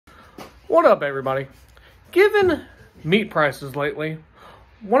What up, everybody? Given meat prices lately,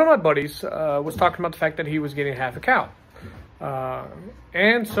 one of my buddies was talking about the fact that he was getting half a cow.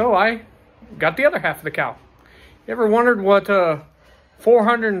 And so I got the other half of the cow. You ever wondered what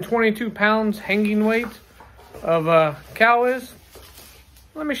 422 pounds hanging weight of a cow is?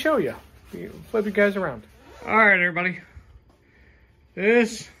 Let me show you. Flip you guys around. All right, everybody.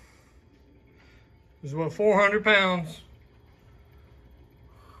 This is what 400 pounds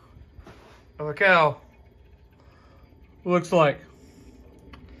of a cow looks like.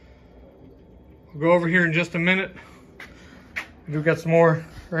 We'll go over here in just a minute. We've got some more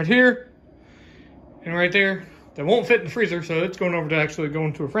right here and right there that won't fit in the freezer, so it's going over to actually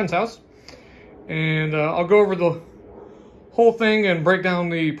going to a friend's house. And I'll go over the whole thing and break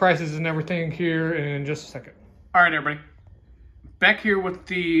down the prices and everything here in just a second. All right, everybody, back here with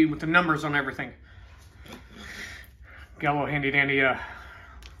the numbers on everything. Got a little handy dandy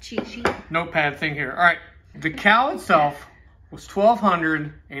cheat sheet notepad thing here. All right, the cow itself was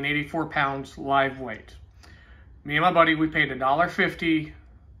 1,284 pounds live weight. Me and my buddy, we paid $1.50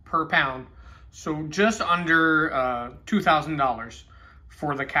 per pound, so just under $2,000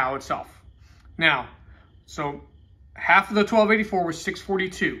 for the cow itself. Now, so half of the 1,284 was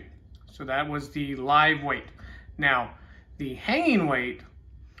 642, so that was the live weight. Now, the hanging weight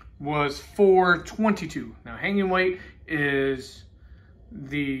was 422. Now, hanging weight is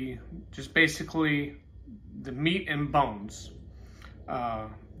just basically the meat and bones.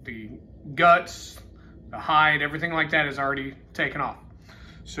 The guts, the hide, everything like that is already taken off.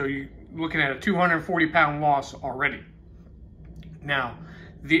 So you're looking at a 240 pound loss already. Now,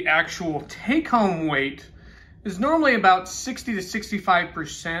 the actual take-home weight is normally about 60 to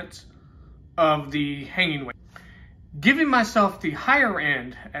 65% of the hanging weight. Giving myself the higher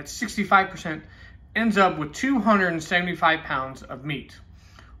end at 65% ends up with 275 pounds of meat,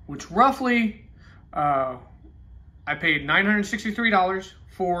 which roughly, I paid $963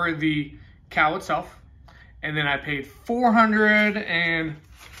 for the cow itself, and then I paid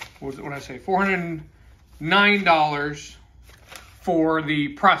 $409 for the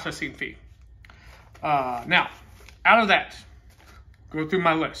processing fee. Now, out of that, go through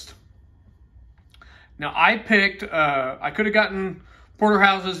my list. Now, I picked, I could have gotten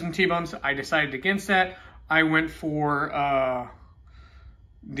porterhouses and T-bones. I decided against that. I went for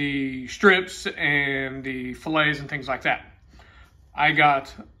the strips and the fillets and things like that. I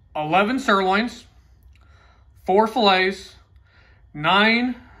got 11 sirloins, 4 fillets,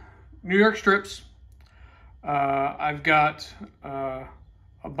 9 New York strips. I've got a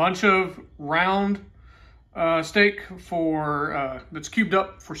bunch of round steak for that's cubed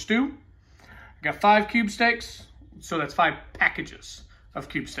up for stew. I got 5 cube steaks, so that's 5 packages of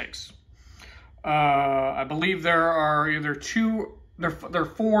cube steaks. I believe there are either 4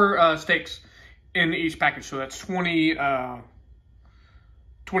 steaks in each package, so that's 20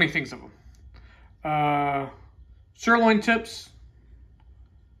 things of them. Sirloin tips,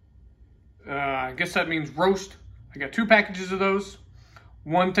 I guess that means roast. I got 2 packages of those.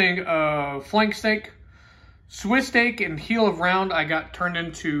 1 thing of flank steak. Swiss steak and heel of round I got turned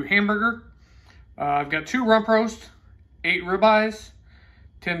into hamburger. I've got 2 rump roast, 8 ribeyes,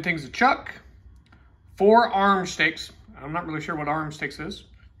 10 things of chuck, 4 arm steaks. I'm not really sure what arm steaks is.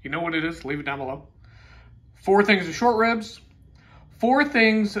 If you know what it is, leave it down below. 4 things of short ribs, 4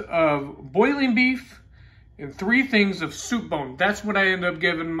 things of boiling beef, and 3 things of soup bone. That's what I ended up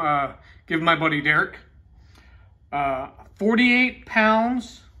giving my buddy Derek. 48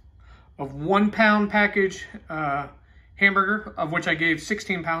 pounds of 1 pound package hamburger, of which I gave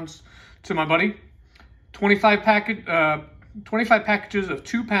 16 pounds to my buddy. 25 packages of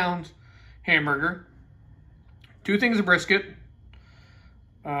 2 pound hamburger. 2 things of brisket.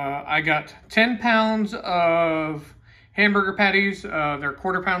 I got 10 pounds of hamburger patties. They're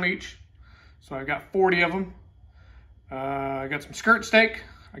 1/4 pound each. So I got 40 of them. I got some skirt steak.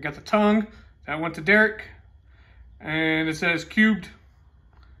 I got the tongue. That went to Derek. And it says cubed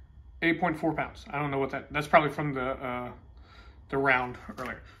 8.4 pounds. I don't know what that's probably from the round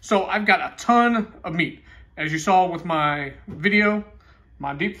earlier. So I've got a ton of meat. As you saw with my video,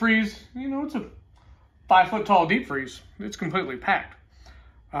 my deep freeze, you know, it's a 5 foot tall deep freeze. It's completely packed.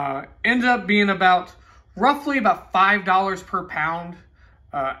 Ends up being roughly about $5 per pound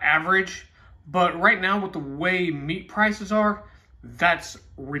average. But right now with the way meat prices are, that's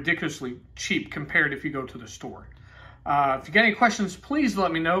ridiculously cheap compared if you go to the store. If you got any questions, please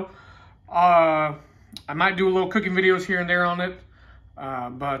let me know. I might do a little cooking videos here and there on it.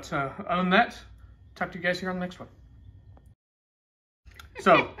 But other than that, talk to you guys here on the next one.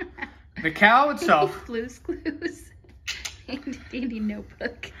 So, the cow itself. Blue's Clues. Dandy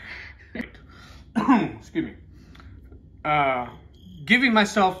notebook. excuse me, giving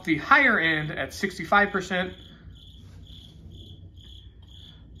myself the higher end at 65%.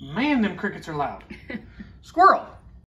 Man, them crickets are loud. Squirrel.